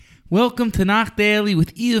Welcome to Nach Daily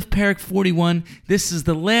with Iyov Perek 41. This is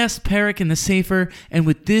the last Perek in the Sefer, and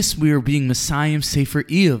with this we are being Messiah Sefer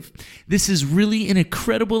Iyov. This is really an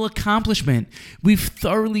incredible accomplishment. We've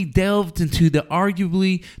thoroughly delved into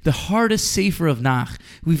arguably the hardest Sefer of Nach.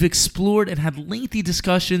 We've explored and had lengthy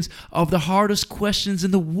discussions of the hardest questions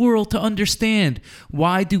in the world to understand.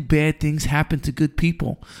 Why do bad things happen to good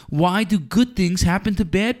people? Why do good things happen to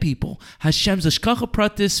bad people? Hashem's Hashgacha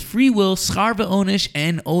Pratis, free will, Schar ve'onesh,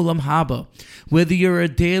 and Olam Haba. Whether you're a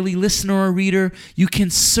daily listener or reader, you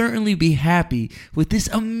can certainly be happy with this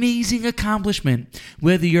amazing accomplishment.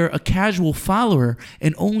 Whether you're a casual follower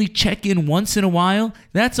and only check in once in a while,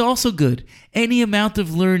 that's also good. Any amount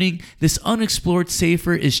of learning, this unexplored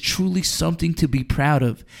Sefer is truly something to be proud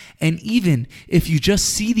of. And even if you just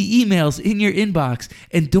see the emails in your inbox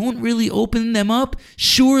and don't really open them up,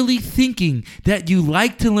 surely thinking that you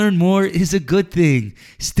like to learn more is a good thing.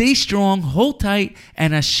 Stay strong, hold tight,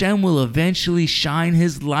 and Hashem will eventually shine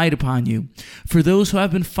His light upon you. For those who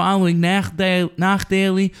have been following Nach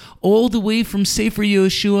Daily all the way from Sefer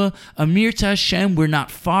Yehoshua, Amir to Hashem, we're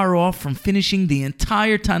not far off from finishing the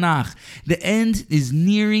entire Tanakh. The end is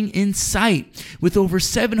nearing in sight. With over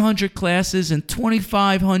 700 classes and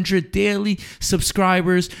 2,500 daily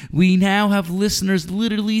subscribers, we now have listeners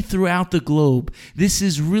literally throughout the globe. This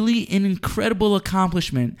is really an incredible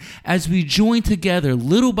accomplishment as we join together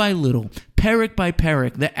little by little, Perek by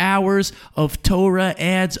Perek, the hours of Torah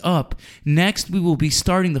adds up. Next, we will be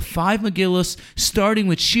starting the 5 Megillos, starting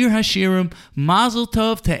with Shir Hashirim. Mazel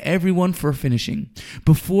Tov to everyone for finishing.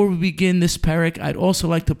 Before we begin this Perek, I'd also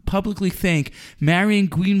like to publicly thank Marion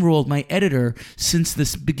Greenwald, my editor, since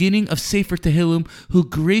the beginning of Sefer Tehillim, who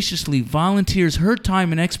graciously volunteers her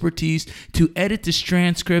time and expertise to edit these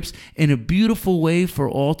transcripts in a beautiful way for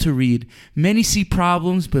all to read. Many see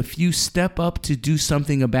problems, but few step up to do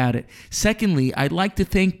something about it. Secondly, I'd like to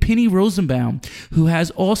thank Penny Rosenbaum, who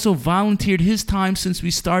has also volunteered his time since we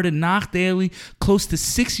started Nach Daily close to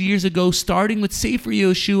 6 years ago, starting with Sefer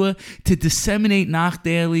Yehoshua to disseminate Nach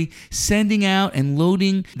Daily, sending out and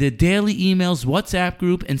loading the daily emails, WhatsApp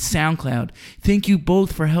group, and SoundCloud. Thank you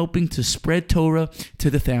both for helping to spread Torah to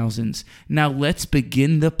the thousands. Now let's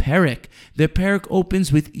begin the Perek. The Perek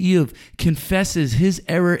opens with Iyov confesses his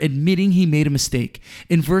error, admitting he made a mistake.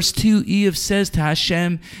 In verse 2, Iyov says to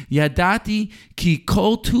Hashem, Yadati ki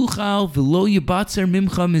kol tuchal v'lo yibatzer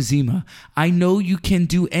mimcha mezima. I know you can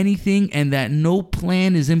do anything and that no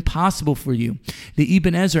plan is impossible for you. The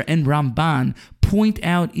Ibn Ezra and Ramban point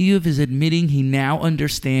out Iyov is admitting he now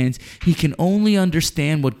understands. He can only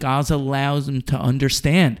understand what God allows him to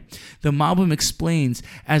understand. The Malbim explains,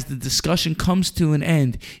 as the discussion comes to an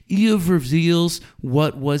end, Iyov reveals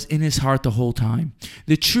what was in his heart the whole time.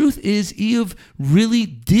 The truth is, Iyov really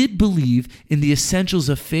did believe in the essentials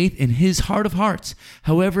of faith in his heart of hearts.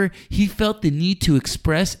 However, he felt the need to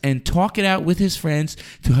express and talk it out with his friends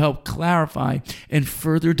to help clarify and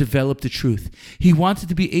further develop the truth. He wanted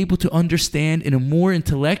to be able to understand in a more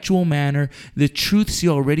intellectual manner the truths he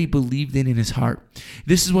already believed in his heart.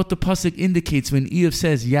 This is what the pasuk indicates when Iyov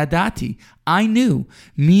says, Yadati, I knew,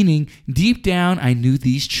 meaning deep down I knew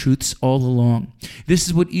these truths all along. This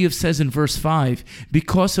is what Iyov says in verse 5,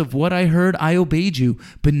 because of what I heard I obeyed you,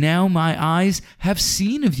 but now my eyes have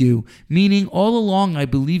seen of you, meaning all along I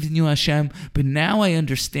believed in you, Hashem, but now I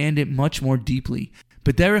understand it much more deeply.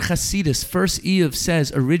 But Derech Hasidus, first Iyov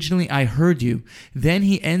says, originally I heard you. Then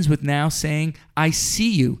he ends with now saying, I see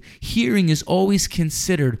you. Hearing is always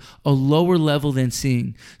considered a lower level than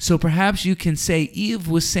seeing. So perhaps you can say Iyov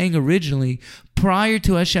was saying originally, prior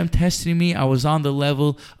to Hashem testing me, I was on the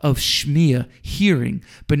level of Shmiya, hearing.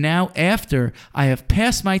 But now after I have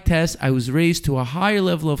passed my test, I was raised to a higher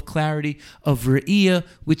level of clarity of Re'iyah,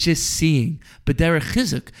 which is seeing. But Derech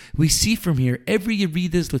Chizuk, we see from here, every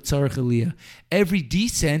Yerida is L'tzarech Aliyah. Every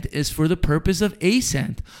descent is for the purpose of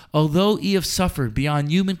ascent. Although Iyov suffered beyond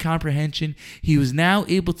human comprehension, he was now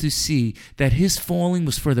able to see that his falling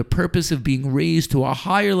was for the purpose of being raised to a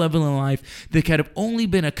higher level in life that could have only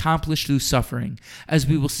been accomplished through suffering. As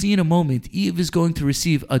we will see in a moment, Iyov is going to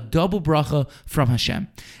receive a double bracha from Hashem.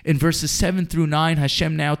 In verses 7 through 9,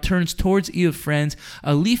 Hashem now turns towards Iyov's friends,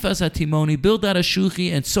 Alifas Atimoni, Bildad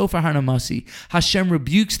Ashuchi, and Sofar Hanamasi. Hashem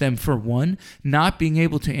rebukes them for 1, not being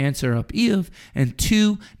able to answer up Iyov, and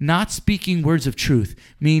 2, not speaking words of truth,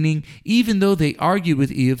 meaning even though they argued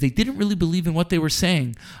with Iyov, they didn't really believe in what they were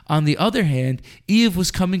saying. On the other hand, Iyov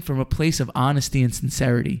was coming from a place of honesty and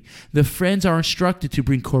sincerity. The friends are instructed to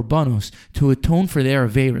bring korbanos, to atone for their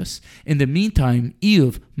averos. In the meantime,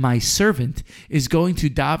 Iyov, my servant, is going to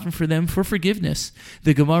daven for them for forgiveness.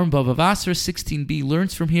 The Gemara in Bava Basra 16b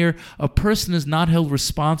learns from here, a person is not held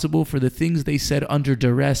responsible for the things they said under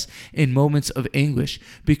duress in moments of anguish,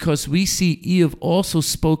 because we see Iyov also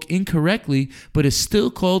spoke incorrectly, but is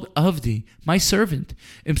still called Avdi, my servant.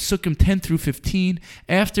 In Psukim 10 through 15,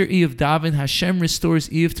 after Iyov daven, Hashem restores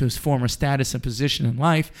Iyov to his former status and position in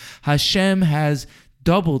life. Hashem has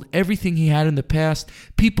doubled everything he had in the past.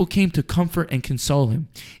 People came to comfort and console him.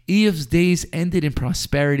 Iyov's days ended in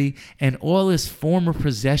prosperity, and all his former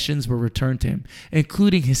possessions were returned to him,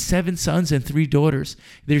 including his 7 sons and 3 daughters.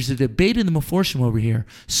 There's a debate in the Meforshim over here.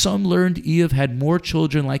 Some learned Iyov had more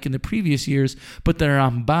children like in the previous years, but the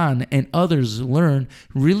Ramban and others learn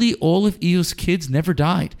really all of Iyov's kids never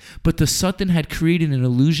died, but the Satan had created an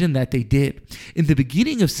illusion that they did. In the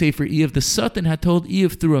beginning of Sefer Iyov, the Satan had told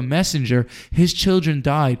Iyov through a messenger his children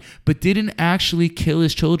died, but didn't actually kill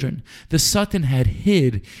his children. The Satan had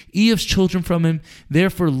hid Iyov's children from him,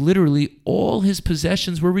 therefore literally all his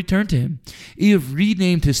possessions were returned to him. Iyov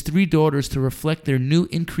renamed his 3 daughters to reflect their new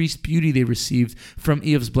increased beauty they received from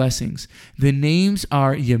Iyov's blessings. The names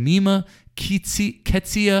are Yemima,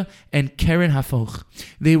 Ketzia, and Keren Hafoch.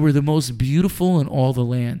 They were the most beautiful in all the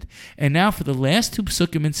land. And now for the last 2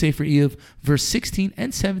 psukim in Sefer Iyov, verse 16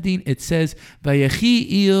 and 17, it says, Vayechi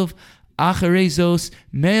Iyov Acharezos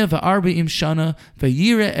 140 shana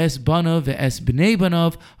vayira es bana ve'es bnei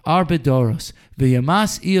banav arba doros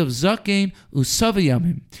ve'yamas Iyov zaken usava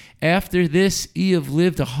yamim. After this, Iyov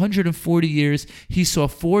lived 140 years. He saw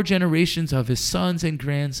 4 generations of his sons and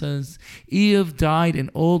grandsons. Iyov died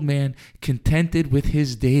an old man, contented with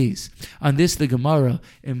his days. On this, the Gemara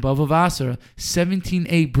in Bava Basra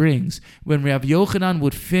 17a brings, when Rav Yochanan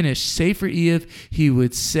would finish Sefer Iyov, he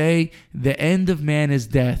would say, the end of man is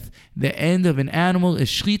death. The end of an animal is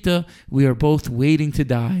shchita. We are both waiting to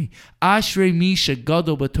die. Ashrei mi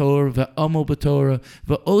shegado b'Torah ve'amo b'Torah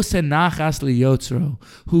ve'ose nachas liyotzro,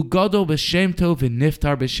 who gado b'shem tov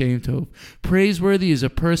v'niftar b'shem tov. Praiseworthy is a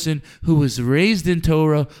person who was raised in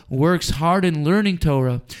Torah, works hard in learning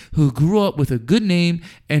Torah, who grew up with a good name,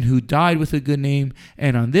 and who died with a good name.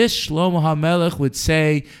 And on this, Shlomo HaMelech would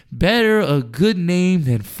say, better a good name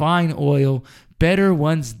than fine oil, better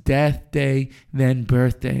one's death day than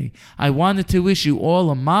birthday. I wanted to wish you all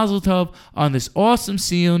a mazel tov on this awesome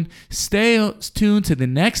siyun. Stay tuned to the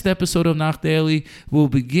next episode of Nach Daily. We'll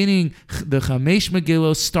be beginning the Chamesh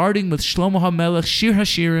Megillah, starting with Shlomo HaMelech, Shir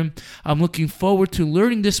HaShirim. I'm looking forward to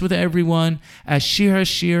learning this with everyone, as Shir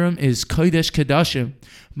HaShirim is Kodesh Kodashim.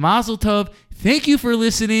 Mazel tov. Thank you for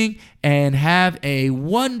listening, and have a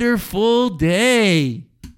wonderful day.